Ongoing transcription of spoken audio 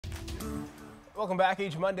Welcome back.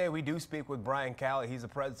 Each Monday, we do speak with Brian Calley. He's the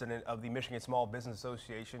president of the Michigan Small Business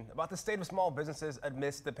Association about the state of small businesses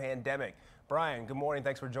amidst the pandemic. Brian, good morning.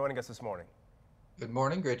 Thanks for joining us this morning. Good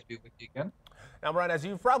morning. Great to be with you again. Now, Brian, as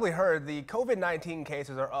you've probably heard, the COVID-19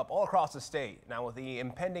 cases are up all across the state. Now, with the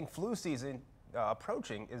impending flu season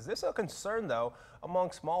approaching, is this a concern, though, among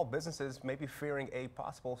small businesses maybe fearing a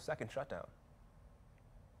possible second shutdown?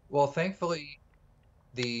 Well, thankfully,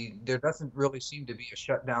 there doesn't really seem to be a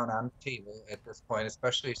shutdown on the table at this point,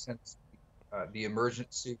 especially since the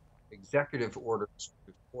emergency executive orders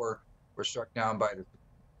before were struck down by the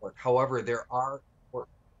Supreme Court. However, there are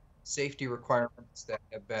important safety requirements that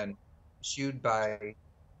have been issued by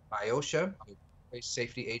OSHA, the Workplace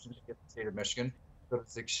Safety Agency of the state of Michigan. So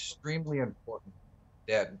it's extremely important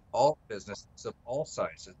that all businesses of all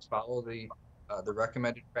sizes follow the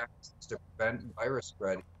recommended practices to prevent virus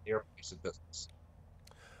spread in their place of business.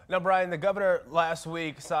 Now, Brian, the governor last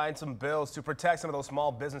week signed some bills to protect some of those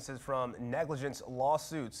small businesses from negligence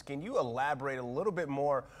lawsuits. Can you elaborate a little bit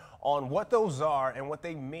more on what those are and what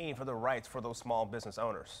they mean for the rights for those small business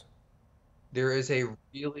owners? There is a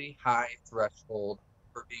really high threshold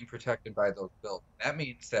for being protected by those bills. That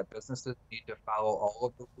means that businesses need to follow all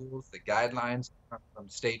of the rules, the guidelines from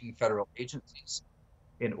state and federal agencies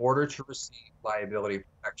in order to receive liability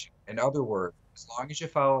protection. In other words, as long as you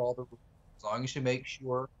follow all the rules, as long as you make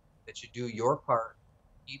sure that you do your part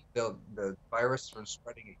to keep the virus from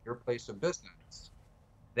spreading at your place of business,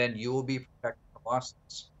 then you will be protected from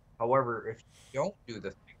lawsuits. However, if you don't do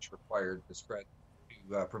the things required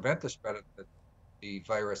to prevent the spread of the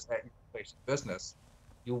virus at your place of business,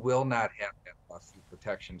 you will not have that lawsuit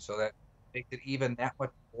protection. So that makes it even that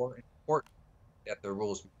much more important that the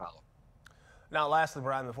rules be followed. Now, lastly,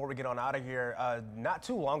 Brian, before we get on out of here, not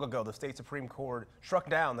too long ago, the state Supreme Court struck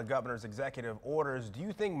down the governor's executive orders. Do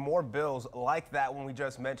you think more bills like that one we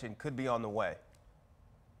just mentioned could be on the way?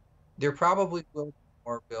 There probably will be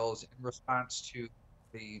more bills in response to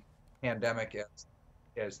the pandemic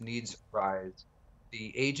as needs arise.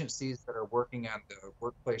 The agencies that are working on the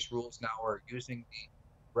workplace rules now are using the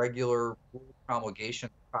regular rule promulgation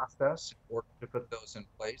process in order to put those in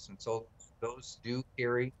place. And so those do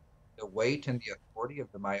carry the weight and the authority of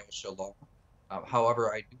the MIOSHA law.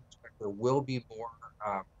 However, I do expect there will be more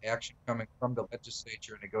action coming from the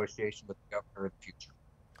legislature in negotiation with the governor in the future.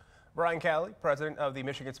 Brian Calley, president of the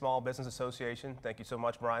Michigan Small Business Association. Thank you so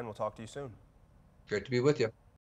much, Brian. We'll talk to you soon. Great to be with you.